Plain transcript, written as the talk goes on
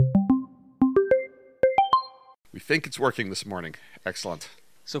think it's working this morning. Excellent.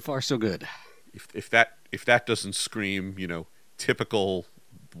 So far, so good. If that doesn't scream, typical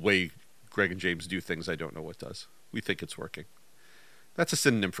way Greg and James do things, I don't know what does. We think it's working. That's a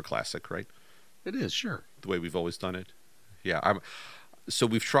synonym for classic, right? It is, sure. The way we've always done it. Yeah. So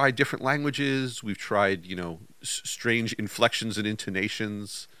we've tried different languages. We've tried, strange inflections and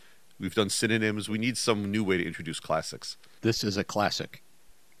intonations. We've done synonyms. We need some new way to introduce classics. This is a classic.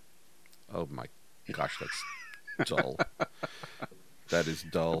 Oh my gosh, that's dull. That is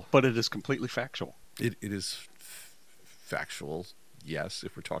dull. But it is completely factual. It is factual, yes.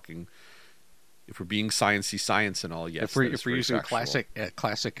 If we're being sciencey science and all, yes. If we're using factual.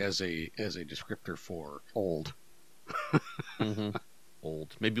 classic as a descriptor for old. Mm-hmm.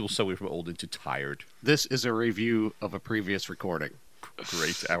 Old. Maybe we'll segue from old into tired. This is a review of a previous recording.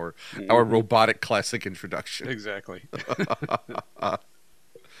 Great. Our robotic classic introduction. Exactly.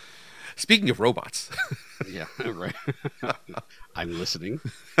 Speaking of robots. Yeah, right. I'm listening.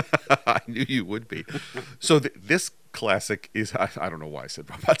 I knew you would be. So this classic is, I don't know why I said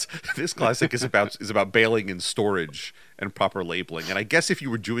robots. This classic is about baling and storage and proper labeling. And I guess if you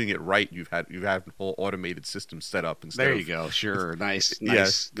were doing it right, you've had a whole automated system set up instead. There you go. Sure. Nice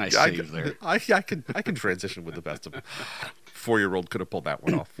save there. I can transition with the best of them. 4-year-old could have pulled that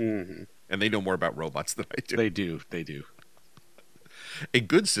one off. Mm-hmm. And they know more about robots than I do. They do. A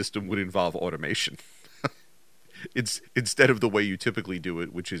good system would involve automation. It's instead of the way you typically do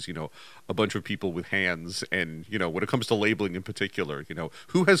it, which is, a bunch of people with hands. And, when it comes to labeling in particular,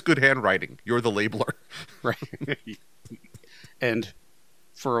 who has good handwriting? You're the labeler. Right. And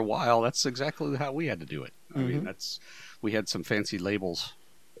for a while, that's exactly how we had to do it. I mean, we had some fancy labels,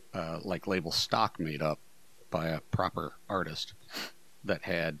 like label stock made up by a proper artist that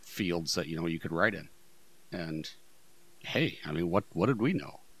had fields that, you could write in. And hey, I mean, what did we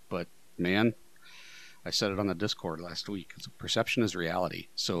know? But man, I said it on the Discord last week. Perception is reality.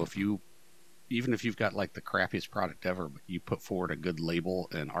 So even if you've got like the crappiest product ever, but you put forward a good label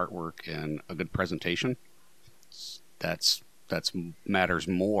and artwork and a good presentation, that's matters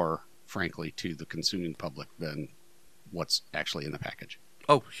more, frankly, to the consuming public than what's actually in the package.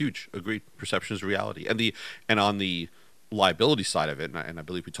 Oh, huge. Agreed. Perception is reality. And on the liability side of it, and I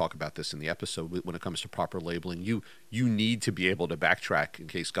believe we talk about this in the episode, when it comes to proper labeling, you need to be able to backtrack in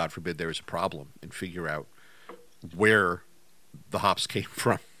case, God forbid, there is a problem and figure out where the hops came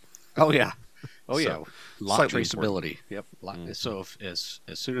from. Oh yeah, yeah. Lot Important. traceability. Yep. So as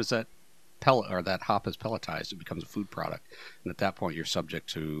soon as that pellet or that hop is pelletized, it becomes a food product, and at that point you're subject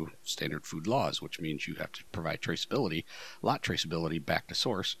to standard food laws, which means you have to provide traceability, lot traceability back to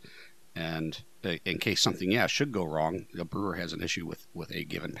source. And in case something, should go wrong, the brewer has an issue with a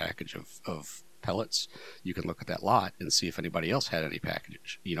given package of pellets, you can look at that lot and see if anybody else had any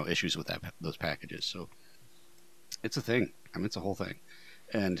issues with those packages. So it's a thing. I mean, it's a whole thing.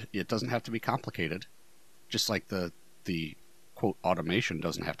 And it doesn't have to be complicated, just like the quote automation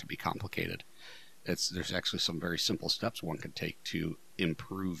doesn't have to be complicated. There's actually some very simple steps one could take to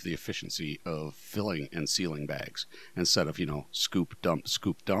improve the efficiency of filling and sealing bags instead of scoop dump.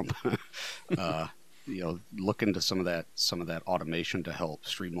 Look into some of that automation to help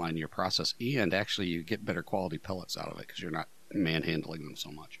streamline your process, and actually you get better quality pellets out of it because you're not manhandling them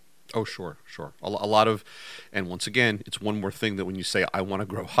so much. Oh, sure. A lot of, and once again, it's one more thing that when you say, I want to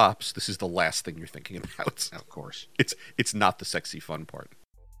grow hops, this is the last thing you're thinking about. Of course. It's not the sexy fun part.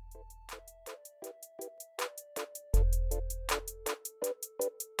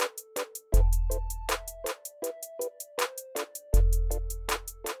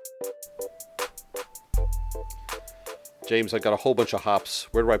 James, I got a whole bunch of hops.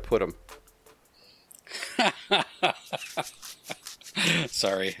 Where do I put them?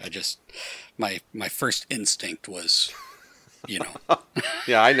 Sorry, my first instinct was,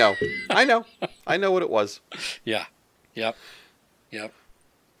 Yeah, I know what it was. Yeah. Yep.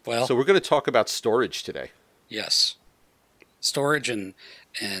 Well, so we're going to talk about storage today. Yes. Storage and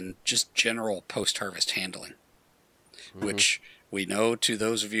just general post-harvest handling, which we know to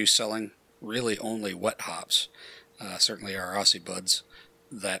those of you selling really only wet hops, certainly our Aussie buds,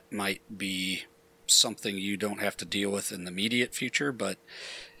 that might be something you don't have to deal with in the immediate future, but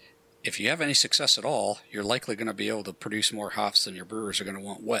if you have any success at all, you're likely going to be able to produce more hops than your brewers are going to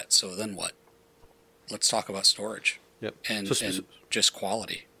want wet. So then what? Let's talk about storage. Yep. And just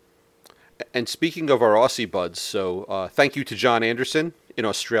quality. And speaking of our Aussie buds, so thank you to John Anderson in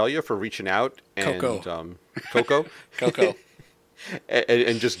Australia for reaching out. And, Coco.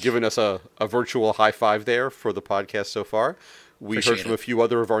 and just giving us a virtual high five there for the podcast so far. We heard from a few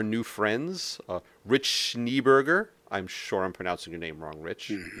other of our new friends. Rich Schneeberger. I'm sure I'm pronouncing your name wrong, Rich.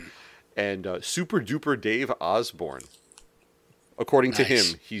 Mm-hmm. And Super Duper Dave Osborne. According to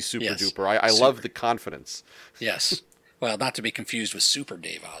Nice. him, he's Super Yes. Duper. I love the confidence. Yes. Well, not to be confused with Super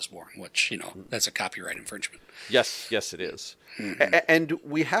Dave Osborne, which, that's a copyright infringement. Yes, it is. Mm-hmm. And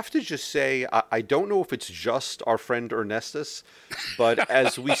we have to just say, I don't know if it's just our friend Ernestus, but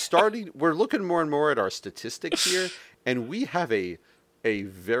as we're looking more and more at our statistics here, and we have a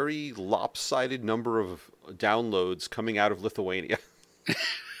very lopsided number of downloads coming out of Lithuania.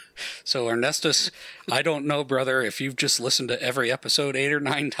 So Ernestus, I don't know, brother, if you've just listened to every episode 8 or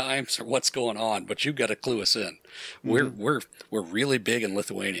 9 times or what's going on, but you've got to clue us in. Mm-hmm. We're really big in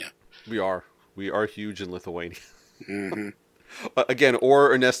Lithuania. We are huge in Lithuania. Mm-hmm. Again,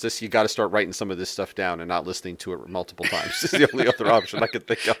 or Ernestus, you got to start writing some of this stuff down and not listening to it multiple times. It's the only other option I could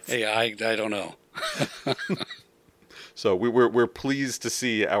think of. Hey, I don't know. So we're pleased to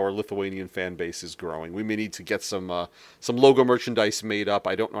see our Lithuanian fan base is growing. We may need to get some logo merchandise made up.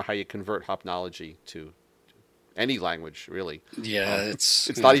 I don't know how you convert Hopnology to any language, really. Yeah,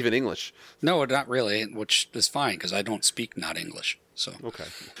 it's not even English. No, not really, which is fine because I don't speak not English. So okay.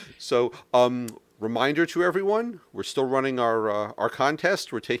 So reminder to everyone, we're still running our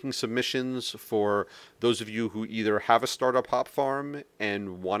contest. We're taking submissions for those of you who either have a startup hop farm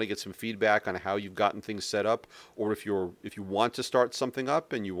and want to get some feedback on how you've gotten things set up, or if you want to start something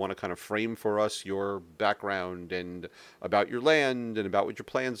up and you want to kind of frame for us your background and about your land and about what your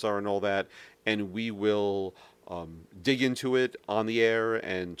plans are and all that, and we will dig into it on the air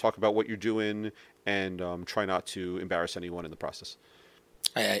and talk about what you're doing and try not to embarrass anyone in the process.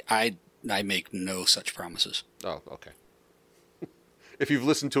 I make no such promises. Oh, okay. If you've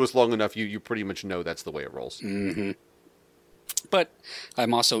listened to us long enough, you pretty much know that's the way it rolls. Mm-hmm. But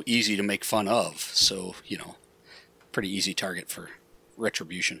I'm also easy to make fun of, so, pretty easy target for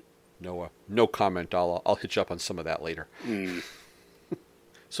retribution. No comment. I'll hitch up on some of that later. Mm.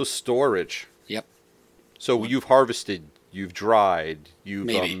 So storage. Yep. So you've harvested, you've dried, you've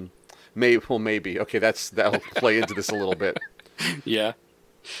maybe. Okay, that'll play into this a little bit. Yeah.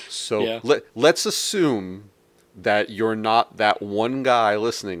 So let's assume that you're not that one guy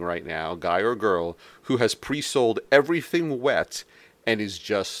listening right now, guy or girl, who has pre-sold everything wet and is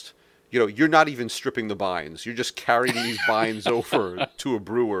just, you're not even stripping the bines. You're just carrying these bines over to a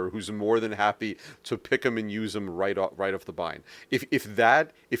brewer who's more than happy to pick them and use them right off the vine.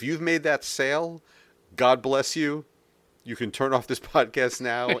 If you've made that sale, God bless you. You can turn off this podcast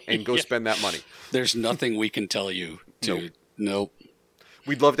now and go spend that money. There's nothing we can tell you. Nope.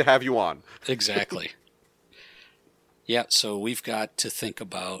 We'd love to have you on. Exactly. Yeah, so we've got to think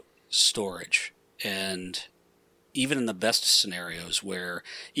about storage. And even in the best scenarios where,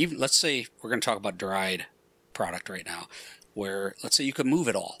 let's say we're going to talk about dried product right now, where let's say you could move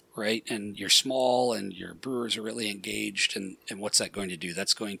it all, right? And you're small and your brewers are really engaged. And what's that going to do?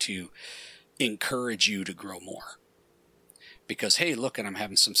 That's going to encourage you to grow more. Because, hey, look, and I'm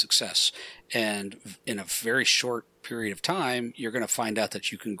having some success. And in a very short period of time, you're going to find out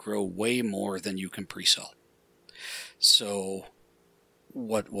that you can grow way more than you can pre-sell. So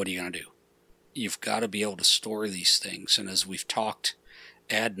what are you going to do? You've got to be able to store these things. And as we've talked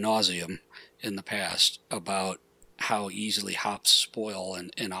ad nauseum in the past about how easily hops spoil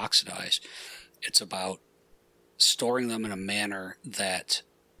and oxidize, it's about storing them in a manner that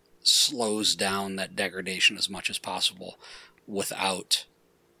slows down that degradation as much as possible without,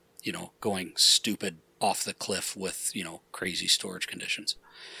 going stupid off the cliff with, crazy storage conditions.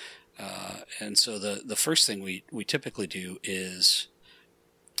 And so the first thing we typically do is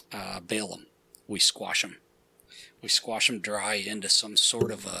bale them. We squash them. We squash them dry into some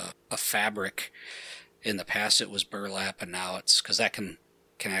sort of a fabric. In the past it was burlap, and now it's, because that can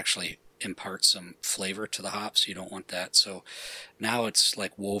actually impart some flavor to the hops. You don't want that. So now it's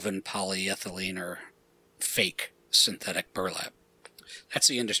like woven polyethylene or fake synthetic burlap. That's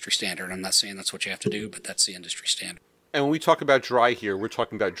the industry standard. I'm not saying that's what you have to do, but that's the industry standard. And when we talk about dry here, we're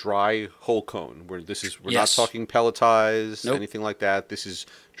talking about dry whole cone. We're not talking pelletized, anything like that. This is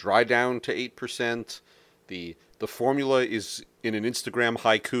dry down to 8%. The formula is in an Instagram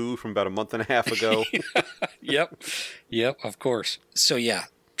haiku from about a month and a half ago. Yep, of course. So yeah,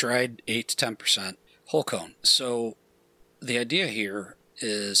 dried 8 to 10%, whole cone. So the idea here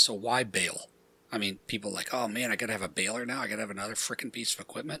is, so why bale? I mean, people are like, oh man, I got to have a baler now. I got to have another frickin' piece of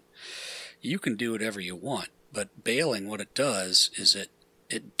equipment. You can do whatever you want, but baling, what it does is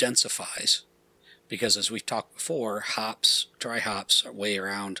it densifies, because as we've talked before, dry hops weigh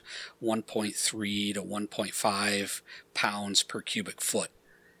around 1.3 to 1.5 pounds per cubic foot.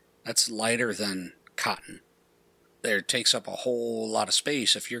 That's lighter than cotton. It takes up a whole lot of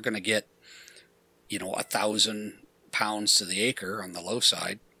space. If you're going to get, 1,000 pounds to the acre on the low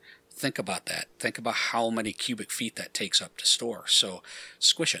side, Think about that. Think about how many cubic feet that takes up to store. So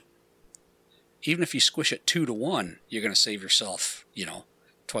squish it. Even if you squish it 2 to 1, you're going to save yourself,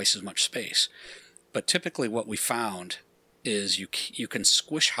 twice as much space. But typically what we found is you can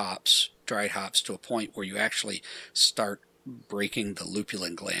squish hops, dried hops, to a point where you actually start breaking the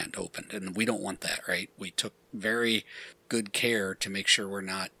lupulin gland open. And we don't want that, right? We took very good care to make sure we're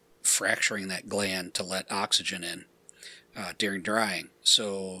not fracturing that gland to let oxygen in during drying.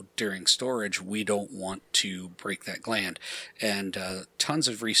 So during storage, we don't want to break that gland. And tons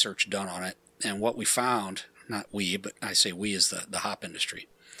of research done on it. And what we found, not we, but I say we as the hop industry,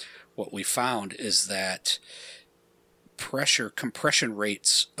 what we found is that compression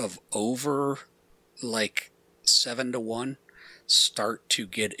rates of over like 7 to 1 start to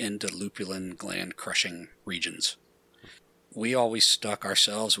get into lupulin gland crushing regions. We always stuck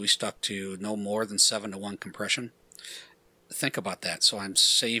to no more than 7 to 1 compression. Think about that. So I'm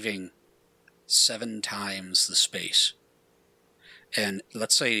saving 7 times the space. And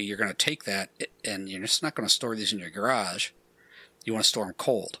let's say you're going to take that and you're just not going to store these in your garage. You want to store them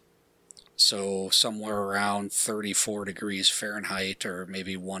cold. So somewhere around 34 degrees Fahrenheit or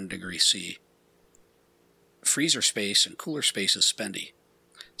maybe 1 degree C. Freezer space and cooler space is spendy.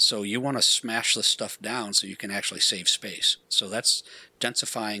 So you want to smash this stuff down so you can actually save space. So that's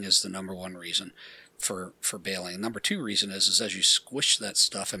densifying is the number one reason for baling. Number two reason is as you squish that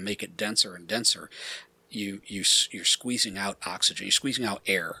stuff and make it denser and denser, you're squeezing out oxygen, you're squeezing out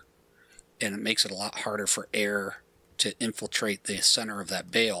air, and it makes it a lot harder for air to infiltrate the center of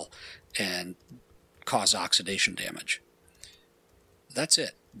that bale and cause oxidation damage. That's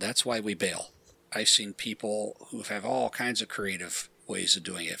it. That's why we bale. I've seen people who have all kinds of creative ways of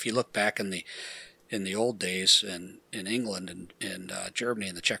doing it. If you look back in the old days in England and Germany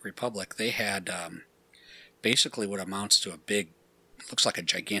and the Czech Republic, they had basically what amounts to looks like a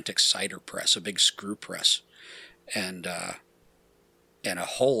gigantic cider press, a big screw press, and a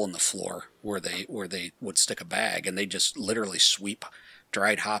hole in the floor where they would stick a bag, and they just literally sweep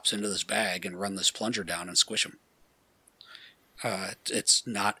dried hops into this bag and run this plunger down and squish them. It's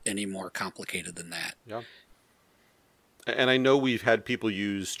not any more complicated than that. Yeah. And I know we've had people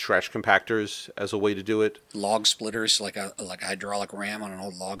use trash compactors as a way to do it. Log splitters, like a hydraulic ram on an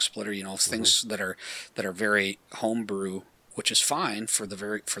old log splitter, things that are very homebrew, which is fine for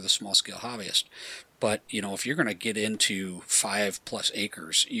the small scale hobbyist. But if you're going to get into 5+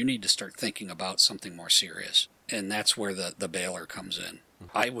 acres, you need to start thinking about something more serious, and that's where the baler comes in.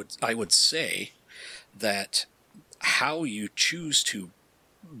 Mm-hmm. I would say that how you choose to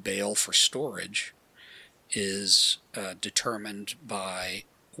bale for storage is determined by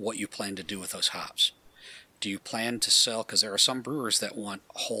what you plan to do with those hops. Do you plan to sell? Because there are some brewers that want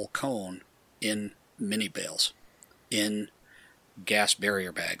whole cone in mini bales, in gas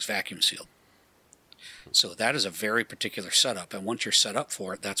barrier bags, vacuum sealed. So that is a very particular setup, and once you're set up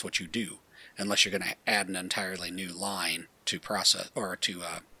for it, that's what you do, unless you're going to add an entirely new line to process or to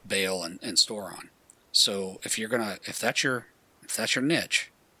bale and store on. So if that's your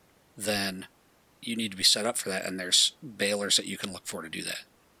niche, then you need to be set up for that, and there's balers that you can look for to do that.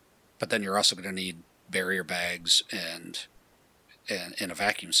 But then you're also going to need barrier bags and a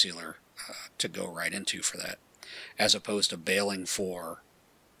vacuum sealer to go right into for that, as opposed to baling for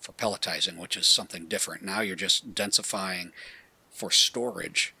pelletizing, which is something different. Now you're just densifying for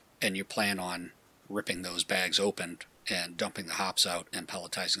storage, and you plan on ripping those bags open and dumping the hops out and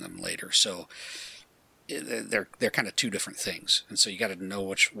pelletizing them later. So they're kind of two different things, and so you got to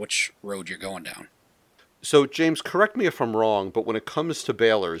know which road you're going down. So James, correct me if I'm wrong, but when it comes to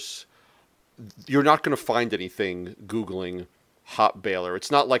balers, you're not going to find anything Googling hop baler.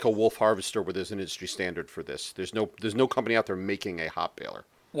 It's not like a Wolf Harvester where there's an industry standard for this. There's no company out there making a hop baler.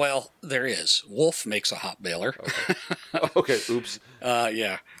 Well, there is. Wolf makes a hop baler. Okay. Okay. Oops.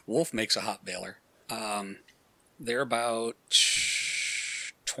 Yeah, Wolf makes a hop baler. They're about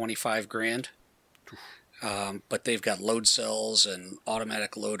 $25,000. But they've got load cells and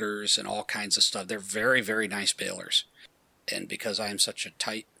automatic loaders and all kinds of stuff. They're very, very nice balers. And because I'm such a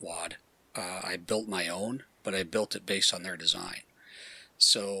tightwad, I built my own, but I built it based on their design.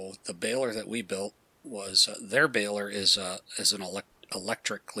 So the baler that we built was their baler is an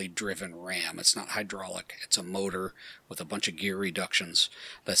electrically driven ram. It's not hydraulic. It's a motor with a bunch of gear reductions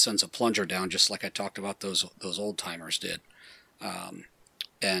that sends a plunger down, just like I talked about those old timers did,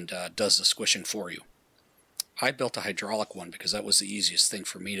 and does the squishing for you. I built a hydraulic one because that was the easiest thing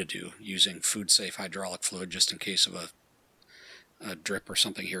for me to do, using food-safe hydraulic fluid just in case of a drip or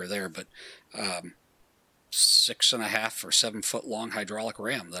something here or there. But 6.5 or 7 foot long hydraulic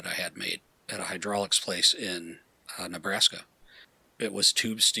ram that I had made at a hydraulics place in Nebraska. It was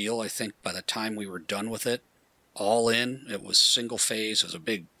tube steel. I think by the time we were done with it, all in, it was single phase. It was a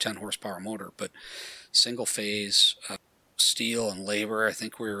big 10 horsepower motor, but single phase steel and labor. I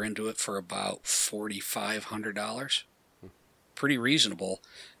think we were into it for about $4,500. Pretty reasonable.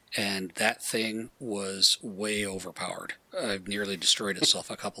 And that thing was way overpowered. I've nearly destroyed itself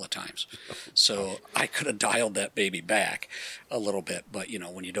a couple of times. So I could have dialed that baby back a little bit, but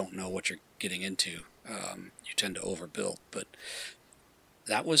when you don't know what you're getting into, you tend to overbuild. But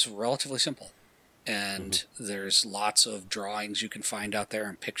that was relatively simple. And there's lots of drawings you can find out there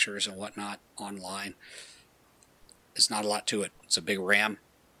and pictures and whatnot online. There's not a lot to it. It's a big ram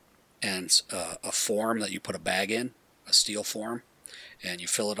and a form that you put a bag in, a steel form. And you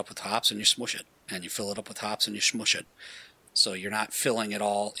fill it up with hops and you smush it. And you fill it up with hops and you smush it. So you're not filling it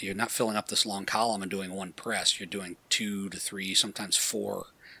all. You're not filling up this long column and doing one press. You're doing 2 to 3, sometimes 4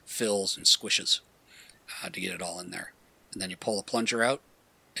 fills and squishes to get it all in there. And then you pull the plunger out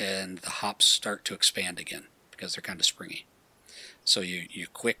and the hops start to expand again because they're kind of springy. So you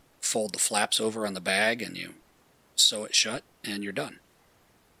quick fold the flaps over on the bag and you sew it shut and you're done.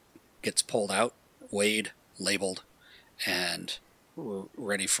 Gets pulled out, weighed, labeled, and we're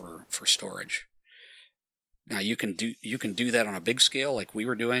ready for storage. Now you can do that on a big scale like we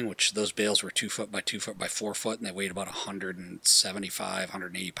were doing, which those bales were 2 foot by 2 foot by 4 foot, and they weighed about 175,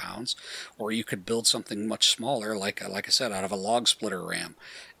 180 pounds. Or you could build something much smaller, like I said, out of a log splitter ram,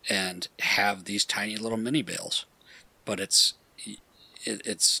 and have these tiny little mini bales. But it's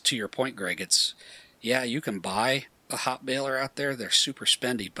to your point, Greg. You can buy a hop baler out there. They're super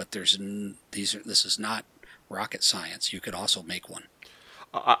spendy, but this is not rocket science. You could also make one.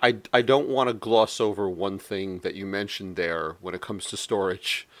 I don't want to gloss over one thing that you mentioned there when it comes to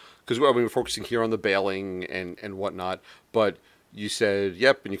storage, because we're focusing here on the baling and whatnot, but you said,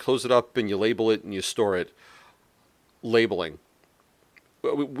 yep, and you close it up and you label it and you store it. Labeling.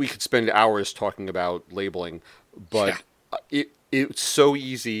 We could spend hours talking about labeling, but it's so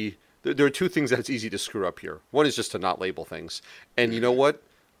easy. There are two things that's easy to screw up here. One is just to not label things. And you know what?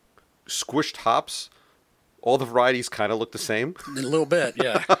 Squished hops, all the varieties kind of look the same. A little bit,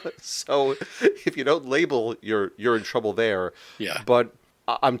 yeah. So if you don't label, you're in trouble there. Yeah. But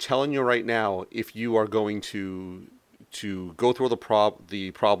I'm telling you right now, if you are going to go through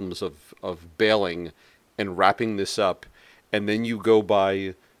the problems of baling and wrapping this up, and then you go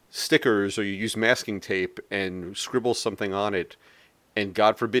buy stickers or you use masking tape and scribble something on it, and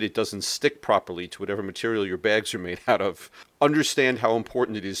God forbid it doesn't stick properly to whatever material your bags are made out of, understand how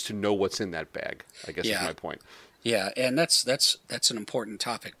important it is to know what's in that bag, I guess is my point. Yeah, and that's an important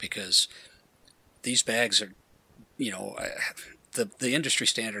topic, because these bags are, the industry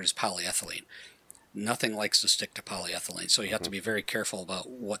standard is polyethylene. Nothing likes to stick to polyethylene, so you have to be very careful about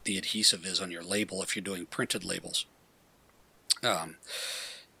what the adhesive is on your label if you're doing printed labels.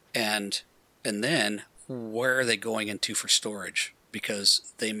 And then where are they going into for storage?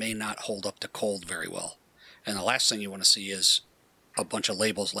 Because they may not hold up to cold very well. And the last thing you want to see is a bunch of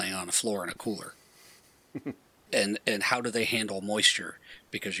labels laying on the floor in a cooler. And how do they handle moisture?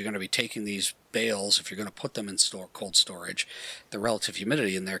 Because you're going to be taking these bales, if you're going to put them in cold storage, the relative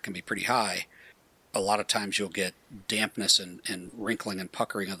humidity in there can be pretty high. A lot of times you'll get dampness and wrinkling and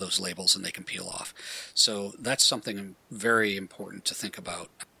puckering of those labels, and they can peel off. So that's something very important to think about.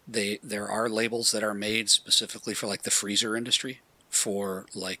 There are labels that are made specifically for like the freezer industry, for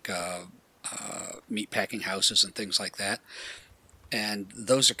like meat packing houses and things like that. And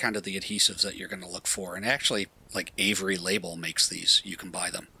those are kind of the adhesives that you're going to look for. And actually, like Avery Label makes these. You can buy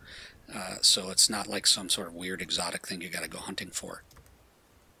them. So it's not like some sort of weird exotic thing you got to go hunting for.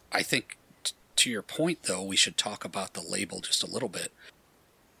 I think, to your point, though, we should talk about the label just a little bit.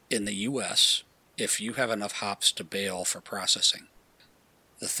 In the U.S., if you have enough hops to bale for processing,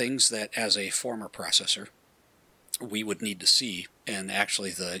 the things that, as a former processor, we would need to see, and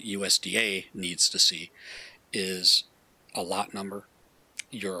actually the USDA needs to see, is a lot number,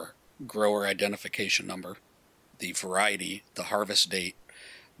 your grower identification number, the variety, the harvest date,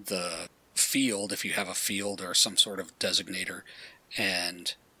 the field, if you have a field or some sort of designator,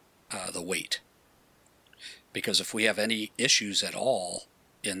 and the weight. Because if we have any issues at all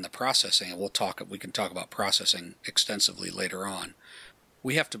in the processing, and we can talk about processing extensively later on,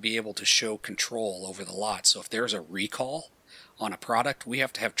 we have to be able to show control over the lot. So if there's a recall on a product, we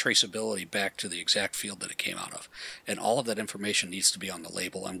have to have traceability back to the exact field that it came out of. And all of that information needs to be on the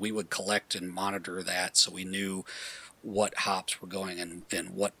label, and we would collect and monitor that so we knew what hops were going in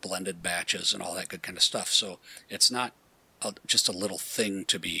what blended batches and all that good kind of stuff. So it's not just a little thing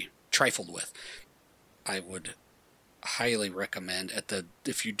to be trifled with. I would highly recommend,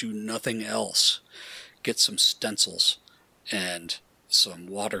 if you do nothing else, get some stencils and some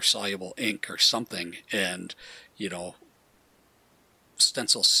water-soluble ink or something and,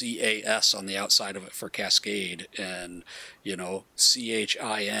 stencil CAS on the outside of it for Cascade and,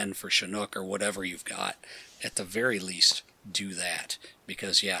 CHIN for Chinook or whatever you've got. At the very least, do that.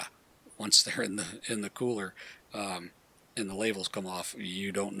 Because, once they're in the cooler and the labels come off,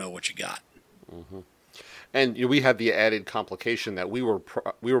 you don't know what you got. Mm-hmm. And we had the added complication that we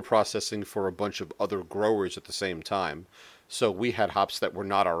were processing for a bunch of other growers at the same time, so we had hops that were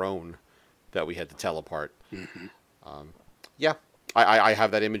not our own that we had to tell apart. Mm-hmm. Yeah, I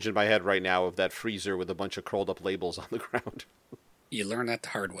have that image in my head right now of that freezer with a bunch of curled up labels on the ground. You learn that the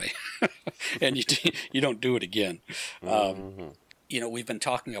hard way, and you don't do it again. Mm-hmm. We've been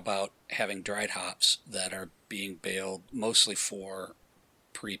talking about having dried hops that are being baled mostly for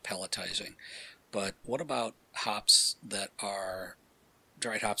pre-pelletizing. But what about hops that are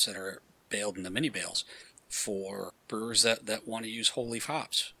dried hops that are baled in the mini bales for brewers that want to use whole leaf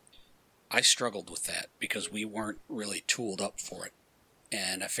hops? I struggled with that because we weren't really tooled up for it.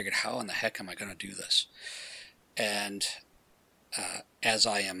 And I figured, how in the heck am I going to do this? And as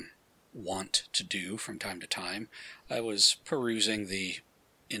I am wont to do from time to time, I was perusing the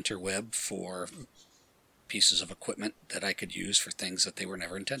interweb for pieces of equipment that I could use for things that they were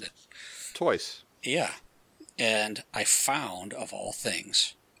never intended. Toys. Yeah. And I found, of all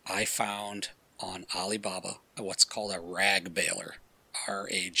things, on Alibaba what's called a rag baler,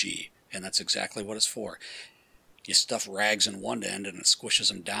 RAG, and that's exactly what it's for. You stuff rags in one end and it squishes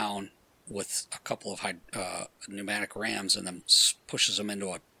them down with a couple of pneumatic rams and then pushes them into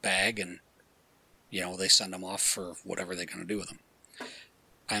a bag and, they send them off for whatever they're going to do with them.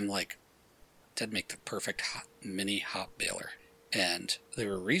 I'm like, that'd make the perfect mini hop baler. And they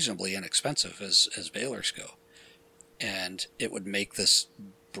were reasonably inexpensive as balers go. And it would make this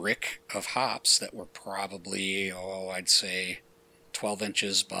brick of hops that were probably, I'd say 12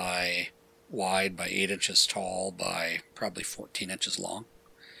 inches wide by 8 inches tall by probably 14 inches long.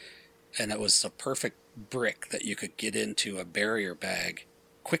 And it was the perfect brick that you could get into a barrier bag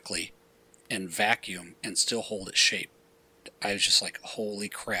quickly and vacuum and still hold its shape. I was just like, holy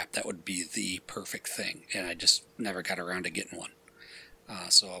crap, that would be the perfect thing. And I just never got around to getting one.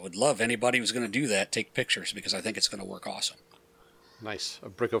 So I would love anybody who's going to do that, take pictures, because I think it's going to work awesome. Nice. A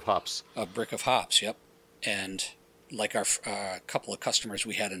brick of hops. A brick of hops, yep. And like our couple of customers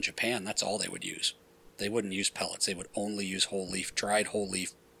we had in Japan, that's all they would use. They wouldn't use pellets. They would only use dried whole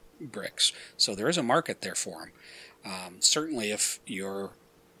leaf bricks. So there is a market there for them. Certainly if you're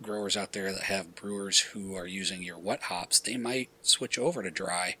growers out there that have brewers who are using your wet hops, they might switch over to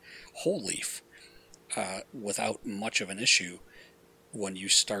dry whole leaf without much of an issue when you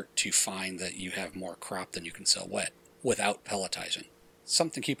start to find that you have more crop than you can sell wet without pelletizing.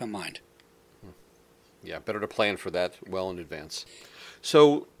 Something to keep in mind. Yeah, better to plan for that well in advance.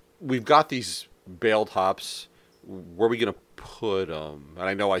 So we've got these baled hops. Where are we going to put them? And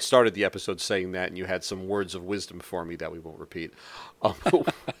I know I started the episode saying that, and you had some words of wisdom for me that we won't repeat.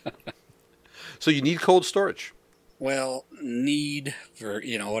 So you need cold storage. Well, you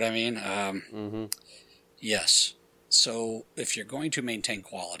know what I mean? Yes. So if you're going to maintain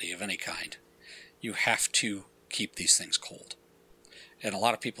quality of any kind, you have to keep these things cold. And a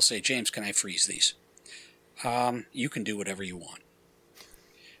lot of people say, James, can I freeze these? You can do whatever you want.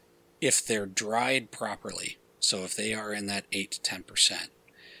 If they're dried properly, so if they are in that 8 to 10%,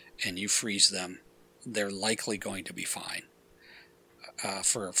 and you freeze them, they're likely going to be fine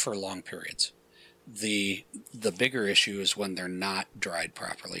for long periods. The bigger issue is when they're not dried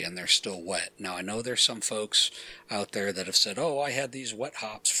properly and they're still wet. Now, I know there's some folks out there that have said, I had these wet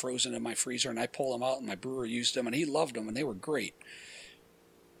hops frozen in my freezer and I pull them out and my brewer used them and he loved them and they were great.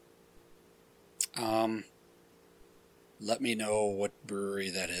 Let me know what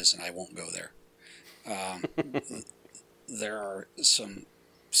brewery that is and I won't go there. There are some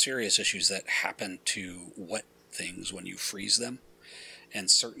serious issues that happen to wet things when you freeze them. And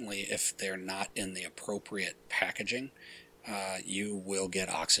certainly if they're not in the appropriate packaging, you will get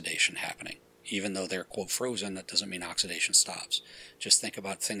oxidation happening. Even though they're, quote, frozen, that doesn't mean oxidation stops. Just think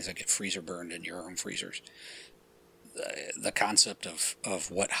about things that get freezer burned in your own freezers. The concept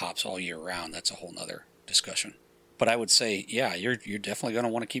of wet hops all year round, that's a whole nother discussion. But I would say, you're definitely going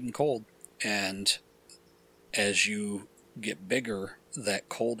to want to keep them cold. And as you get bigger, that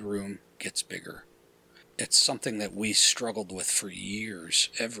cold room gets bigger. It's something that we struggled with for years.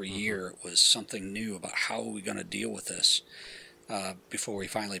 Every year it was something new about how are we going to deal with this before we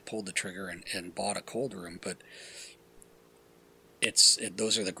finally pulled the trigger and bought a cold room. But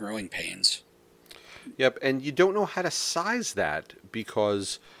those are the growing pains. Yep, and you don't know how to size that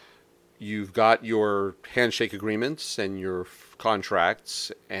because you've got your handshake agreements and your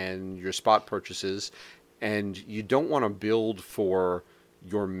contracts and your spot purchases, and you don't want to build for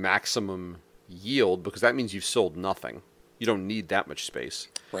your maximum yield because that means you've sold nothing. You don't need that much space.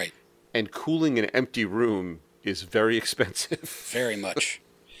 Right. And cooling an empty room is very expensive. Very much.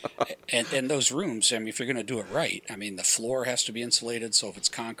 And those rooms, I mean, if you're going to do it right, I mean, the floor has to be insulated. So if it's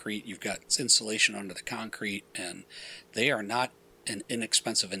concrete, you've got insulation under the concrete, and they are not an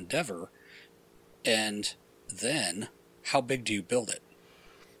inexpensive endeavor. And then, how big do you build it?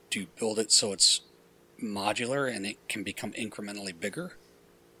 Do you build it so it's modular and it can become incrementally bigger?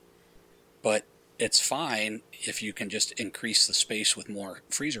 But it's fine if you can just increase the space with more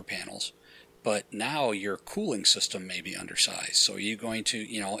freezer panels. But now your cooling system may be undersized. So you're going to,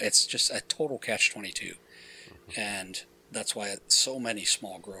 it's just a total catch-22. And that's why so many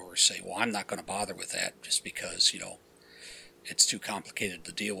small growers say, well, I'm not going to bother with that just because, it's too complicated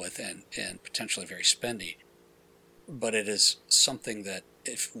to deal with and potentially very spendy. But it is something that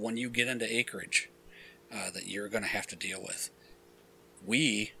when you get into acreage, that you're going to have to deal with.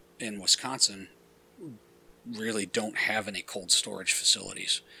 We, in Wisconsin, really don't have any cold storage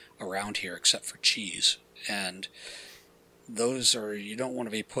facilities around here except for cheese, and you don't want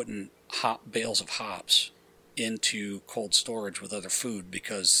to be putting bales of hops into cold storage with other food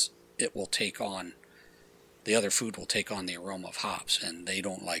because the other food will take on the aroma of hops, and they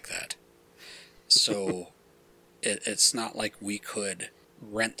don't like that. So it's not like we could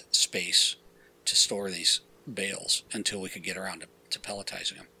rent space to store these bales until we could get around to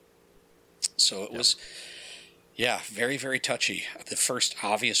pelletizing them. So it was very, very touchy. The first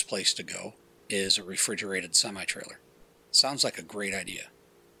obvious place to go is a refrigerated semi-trailer. Sounds like a great idea.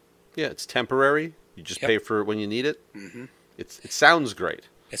 Yeah, it's temporary. You just pay for it when you need it. Mm-hmm. It sounds great.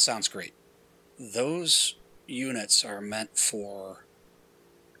 It sounds great. Those units are meant for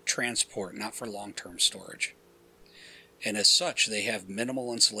transport, not for long-term storage. And as such, they have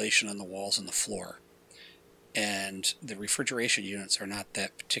minimal insulation on the walls and the floor. And the refrigeration units are not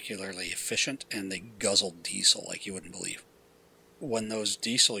that particularly efficient, and they guzzle diesel like you wouldn't believe. When those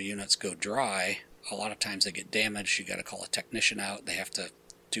diesel units go dry, a lot of times they get damaged. You got to call a technician out. They have to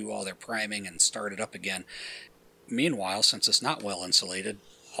do all their priming and start it up again. Meanwhile, since it's not well insulated,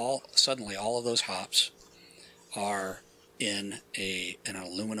 suddenly all of those hops are in an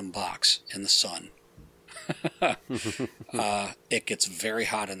aluminum box in the sun. It gets very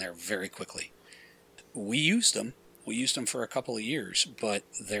hot in there very quickly. We used them for a couple of years, but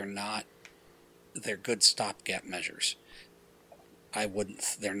they're good stopgap measures.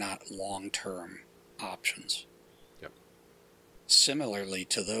 They're not long-term options. Yep. Similarly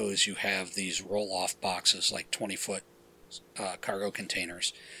to those, you have these roll-off boxes, like 20-foot cargo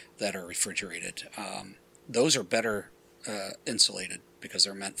containers that are refrigerated. Those are better insulated because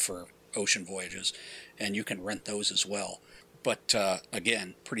they're meant for ocean voyages, and you can rent those as well. But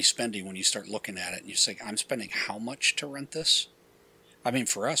again, pretty spendy when you start looking at it and you say, I'm spending how much to rent this? I mean,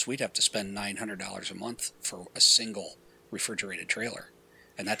 for us, we'd have to spend $900 a month for a single refrigerated trailer,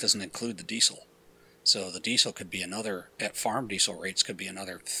 and that doesn't include the diesel. So the diesel could be at farm diesel rates, could be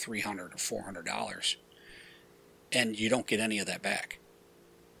another $300 or $400, and you don't get any of that back.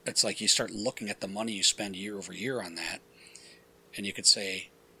 It's like you start looking at the money you spend year over year on that, and you could say,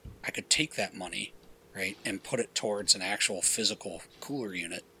 I could take that money, right, and put it towards an actual physical cooler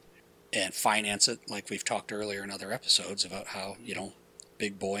unit and finance it, like we've talked earlier in other episodes about how,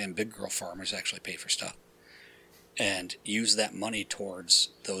 big boy and big girl farmers actually pay for stuff, and use that money towards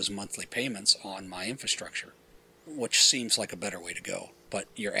those monthly payments on my infrastructure, which seems like a better way to go, but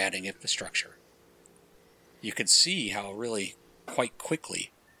you're adding infrastructure. You could see how really quite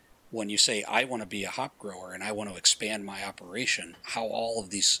quickly, when you say, I want to be a hop grower and I want to expand my operation, how all of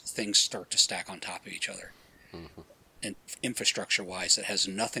these things start to stack on top of each other. Mm-hmm. And infrastructure-wise, it has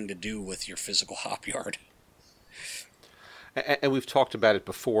nothing to do with your physical hop yard. And we've talked about it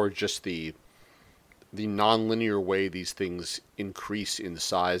before, just the nonlinear way these things increase in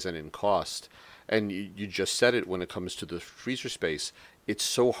size and in cost. And you just said it when it comes to the freezer space. It's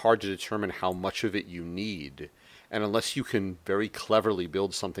so hard to determine how much of it you need. And unless you can very cleverly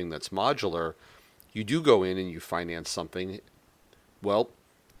build something that's modular, you do go in and you finance something. Well,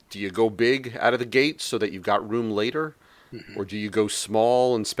 do you go big out of the gate so that you've got room later? Mm-hmm. Or do you go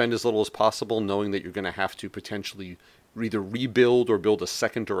small and spend as little as possible, knowing that you're going to have to potentially either rebuild or build a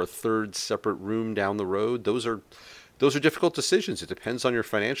second or a third separate room down the road? Those are difficult decisions. It depends on your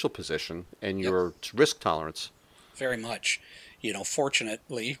financial position and your risk tolerance. Very much.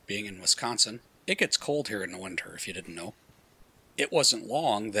 Fortunately, being in Wisconsin, it gets cold here in the winter, if you didn't know. It wasn't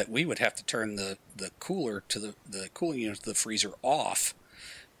long that we would have to turn the cooler to the cooling unit to the freezer off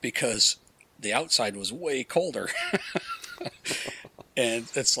because the outside was way colder. And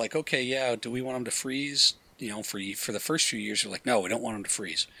it's like, okay, yeah, do we want them to freeze? For the first few years, we're like, no, we don't want them to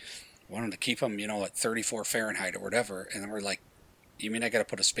freeze. We want them to keep them, at 34 Fahrenheit or whatever. And then we're like, you mean I got to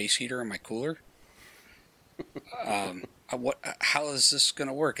put a space heater in my cooler? How is this going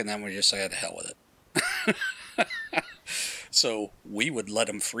to work? And then we just say, to hell with it. So we would let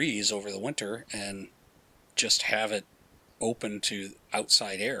them freeze over the winter and just have it open to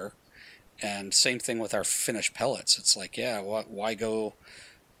outside air. And same thing with our finished pellets. It's like, yeah, why go,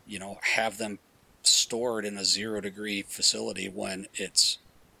 have them stored in a 0-degree facility when it's,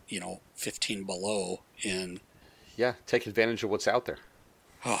 15 below in. Yeah, take advantage of what's out there.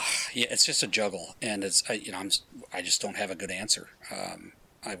 Oh, yeah, it's just a juggle, and I just don't have a good answer.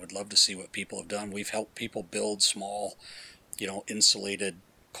 I would love to see what people have done. We've helped people build small, insulated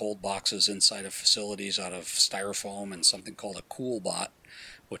cold boxes inside of facilities out of styrofoam and something called a CoolBot,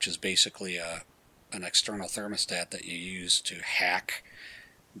 which is basically an external thermostat that you use to hack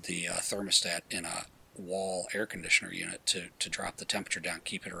the thermostat in a wall air conditioner unit to drop the temperature down,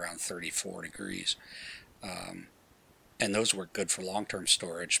 keep it around 34 degrees. And those work good for long-term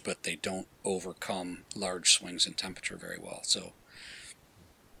storage, but they don't overcome large swings in temperature very well. So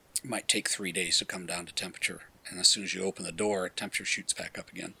it might take 3 days to come down to temperature. And as soon as you open the door, temperature shoots back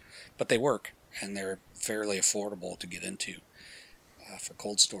up again. But they work, and they're fairly affordable to get into for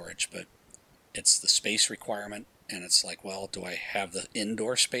cold storage. But it's the space requirement, and it's like, well, do I have the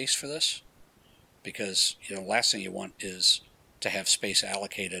indoor space for this? Because, last thing you want is to have space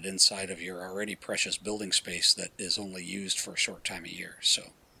allocated inside of your already precious building space that is only used for a short time a year.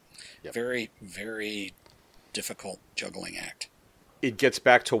 So, yep. Very, very difficult juggling act. It gets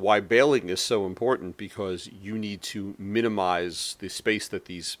back to why baling is so important, because you need to minimize the space that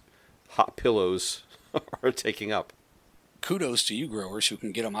these hot pillows are taking up. Kudos to you growers who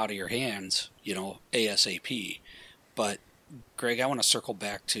can get them out of your hands, ASAP. But, Greg, I want to circle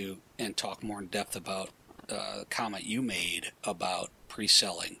back to and talk more in depth about a comment you made about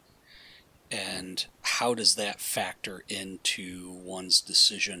pre-selling, and how does that factor into one's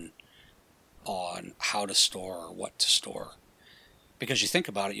decision on how to store or what to store. Because you think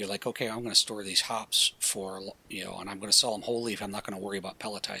about it, you're like, okay, I'm going to store these hops for, and I'm going to sell them whole leaf. I'm not going to worry about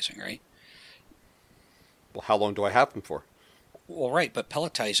pelletizing, right? Well, how long do I have them for? Well, right, but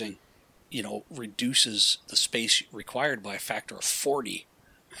pelletizing, reduces the space required by a factor of 40,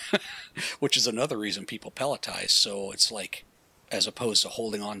 which is another reason people pelletize. So it's like, as opposed to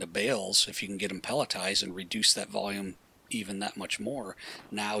holding on to bales, if you can get them pelletized and reduce that volume even that much more,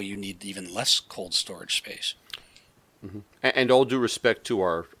 now you need even less cold storage space. Mm-hmm. And all due respect to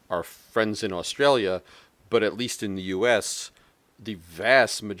our friends in Australia, but at least in the U.S., the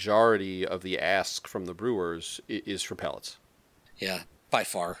vast majority of the ask from the brewers is for pellets. Yeah, by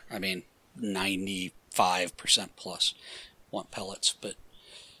far. I mean, 95% plus want pellets. But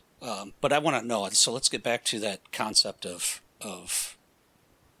I want to know. So let's get back to that concept of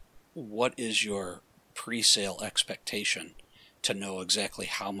what is your pre-sale expectation to know exactly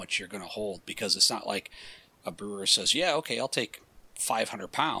how much you're going to hold, because it's not like a brewer says, yeah, okay, I'll take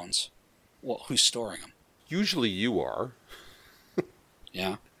 500 pounds. Well, who's storing them? Usually you are.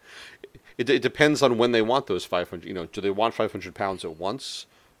 Yeah. It depends on when they want those 500. Do they want 500 pounds at once?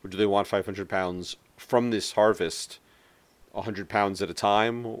 Or do they want 500 pounds from this harvest, 100 pounds at a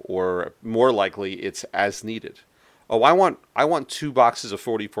time? Or more likely, it's as needed. Oh, I want 2 boxes of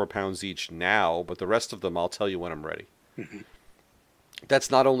 44 pounds each now, but the rest of them I'll tell you when I'm ready. Mm-hmm.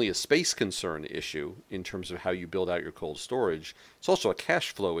 That's not only a space concern issue in terms of how you build out your cold storage, it's also a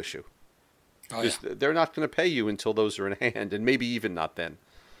cash flow issue. Oh, yeah. They're not going to pay you until those are in hand, and maybe even not then.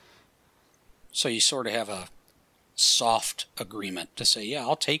 So you sort of have a soft agreement to say, yeah,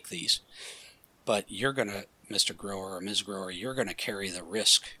 I'll take these, but you're going to, Mr. Grower or Ms. Grower, you're going to carry the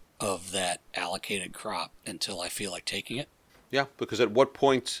risk of that allocated crop until I feel like taking it? Yeah, because at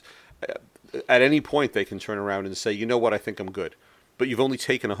any point they can turn around and say, you know what, I think I'm good. But you've only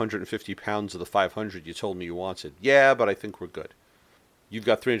taken 150 pounds of the 500 you told me you wanted. Yeah, but I think we're good. You've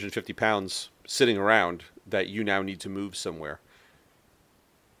got 350 pounds sitting around that you now need to move somewhere.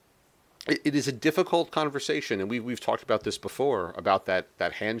 It is a difficult conversation, and we've talked about this before, about that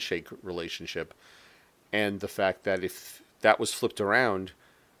handshake relationship, and the fact that if that was flipped around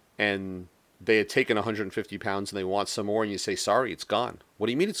and they had taken 150 pounds and they want some more, and you say, sorry, it's gone. What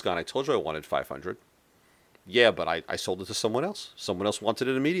do you mean it's gone? I told you I wanted 500. Yeah, but I sold it to someone else. Someone else wanted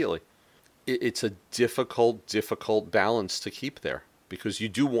it immediately. It's a difficult balance to keep there, because you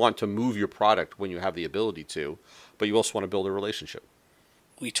do want to move your product when you have the ability to, but you also want to build a relationship.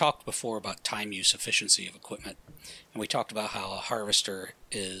 we talked before about time use efficiency of equipment, and we talked about how a harvester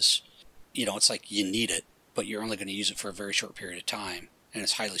is, it's like you need it, but you're only going to use it for a very short period of time, and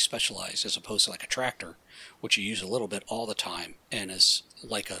it's highly specialized as opposed to like a tractor, which you use a little bit all the time and is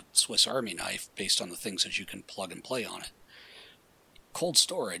like a Swiss Army knife based on the things that you can plug and play on it. Cold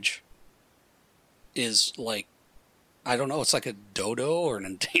storage is like, I don't know, it's like a dodo or an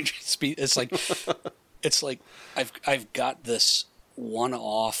endangered species. It's like I've got this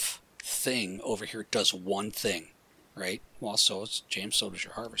one-off thing over here. It does one thing, right? Well, so is James, so does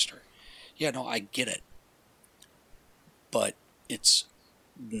your harvester. Yeah, no, I get it. But it's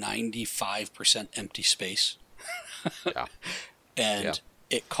 95% empty space. Yeah. And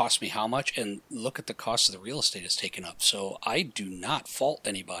it cost me how much? And look at the cost of the real estate it's taken up. So I do not fault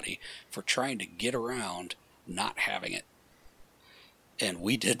anybody for trying to get around not having it. And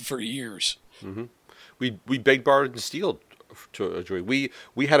we did for years. Mm-hmm. We begged, borrowed, and stealed to a degree.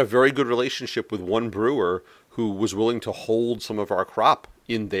 We had a very good relationship with one brewer who was willing to hold some of our crop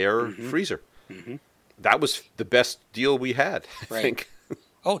in their freezer. Mm-hmm. That was the best deal we had, I think.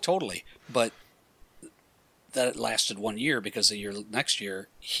 Oh, totally. But that lasted 1 year because the next year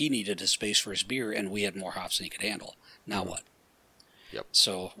he needed his space for his beer and we had more hops than he could handle. Now what? Yep.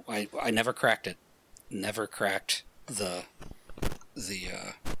 So I never cracked it. Never cracked the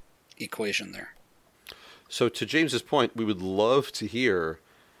equation there. So to James's point, we would love to hear,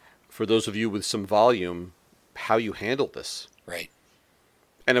 for those of you with some volume, how you handled this. Right.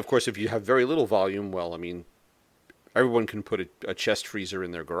 And of course, if you have very little volume, well, I mean, everyone can put a chest freezer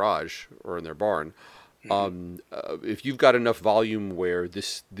in their garage or in their barn. Mm-hmm. If you've got enough volume where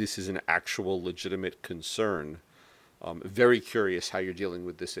this is an actual legitimate concern, very curious how you're dealing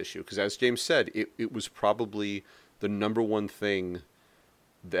with this issue. Because as James said, it was probably the number one thing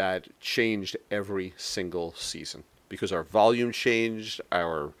that changed every single season. Because our volume changed,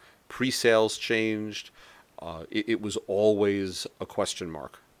 our pre-sales changed. It was always a question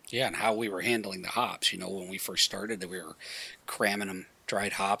mark. Yeah, and how we were handling the hops. When we first started, we were cramming them,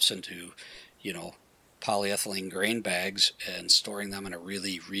 dried hops, into, polyethylene grain bags and storing them in a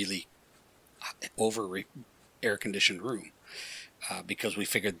really, really air-conditioned room because we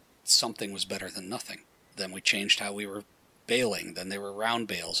figured something was better than nothing. Then we changed how we were baling. Then they were round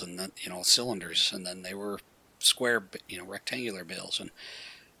bales, and then cylinders, and then they were square, rectangular bales, and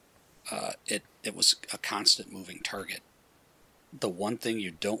it was a constant moving target. The one thing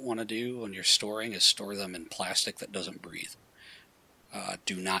you don't want to do when you're storing is store them in plastic that doesn't breathe.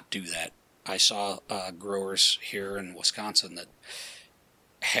 Do not do that. I saw growers here in Wisconsin that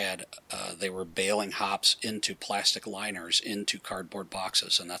had they were baling hops into plastic liners into cardboard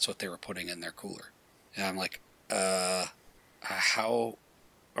boxes, and that's what they were putting in their cooler. And I'm like, how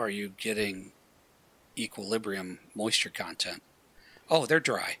are you getting equilibrium moisture content? Oh, they're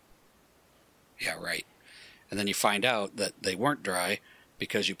dry. Yeah, right. And then you find out that they weren't dry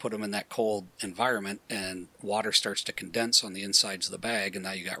because you put them in that cold environment and water starts to condense on the insides of the bag, and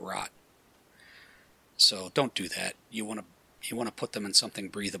now you got rot. So don't do that. You want to put them in something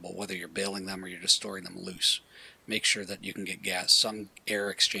breathable, whether you're baling them or you're just storing them loose. Make sure that you can get some air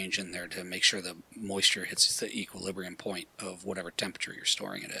exchange in there to make sure the moisture hits the equilibrium point of whatever temperature you're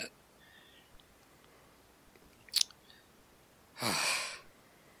storing it at.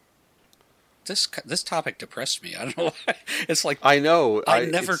 This topic depressed me. I don't know why. It's like I know. I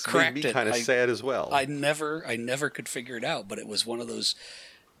never cracked made me it. Kind of sad as well. I never could figure it out. But it was one of those.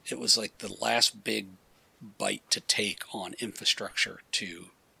 It was like the last big bite to take on infrastructure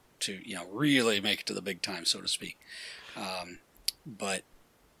to really make it to the big time, so to speak. But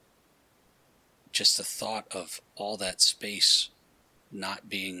just the thought of all that space not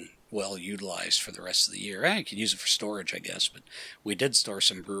being well utilized for the rest of the year. I could use it for storage, I guess, but we did store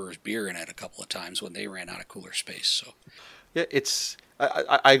some brewers' beer in it a couple of times when they ran out of cooler space. So, yeah,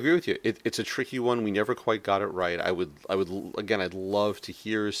 I agree with you. It's a tricky one. We never quite got it right. I would again. I'd love to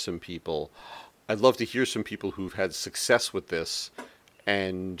hear some people. I'd love to hear some people who've had success with this,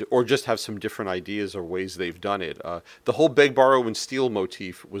 or just have some different ideas or ways they've done it. The whole beg, borrow, and steal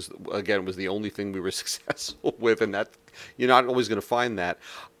motif was the only thing we were successful with, and that you're not always going to find that.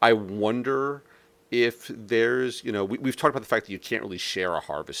 I wonder if there's, we've talked about the fact that you can't really share a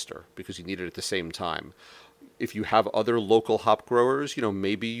harvester because you need it at the same time. If you have other local hop growers,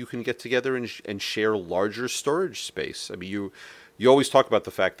 maybe you can get together and share larger storage space. I mean, you always talk about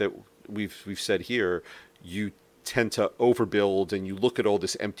the fact that we've said here, you tend to overbuild and you look at all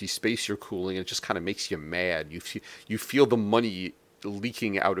this empty space you're cooling and it just kind of makes you mad. You feel the money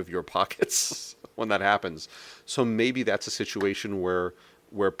leaking out of your pockets when that happens. So maybe that's a situation where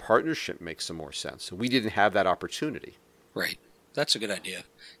partnership makes some more sense. We didn't have that opportunity. Right. That's a good idea.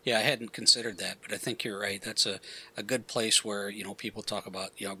 Yeah, I hadn't considered that, but I think you're right. That's a good place where, people talk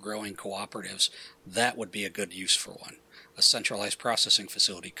about, growing cooperatives. That would be a good use for one. A centralized processing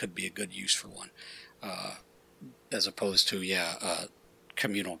facility could be a good use for one. As opposed to,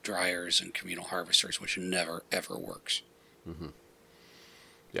 communal dryers and communal harvesters, which never, ever works. Mm-hmm.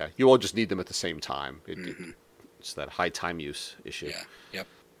 Yeah, you all just need them at the same time. It's that high time use issue. Yeah, yep.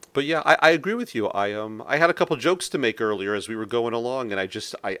 But yeah, I agree with you. I had a couple jokes to make earlier as we were going along, and I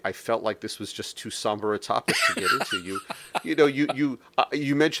felt like this was just too somber a topic to get into.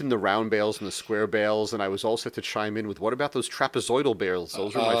 You mentioned the round bales and the square bales, and I was all set to chime in with, what about those trapezoidal bales?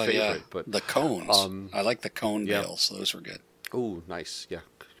 Those were my favorite. Yeah. But the cones. I like the cone bales. Those were good. Oh, nice. Yeah,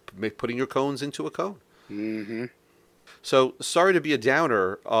 putting your cones into a cone. Mm-hmm. So sorry to be a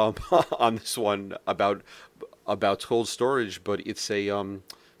downer on this one about cold storage, but it's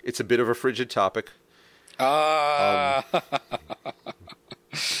a bit of a frigid topic.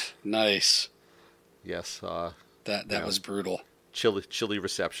 Nice. Yes. That was brutal. Chilly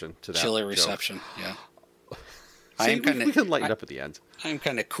reception to that. Chilly reception. Joke. Yeah. See, we can lighten up at the end. I'm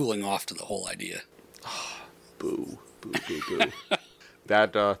kind of cooling off to the whole idea. Boo.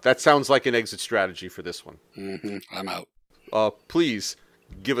 That sounds like an exit strategy for this one. Mm-hmm. I'm out. Please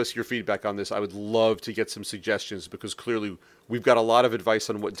give us your feedback on this. I would love to get some suggestions, because clearly we've got a lot of advice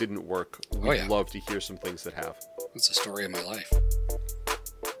on what didn't work. We'd love to hear some things that have. That's the story of my life.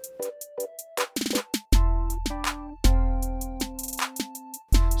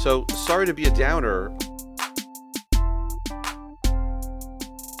 So sorry to be a downer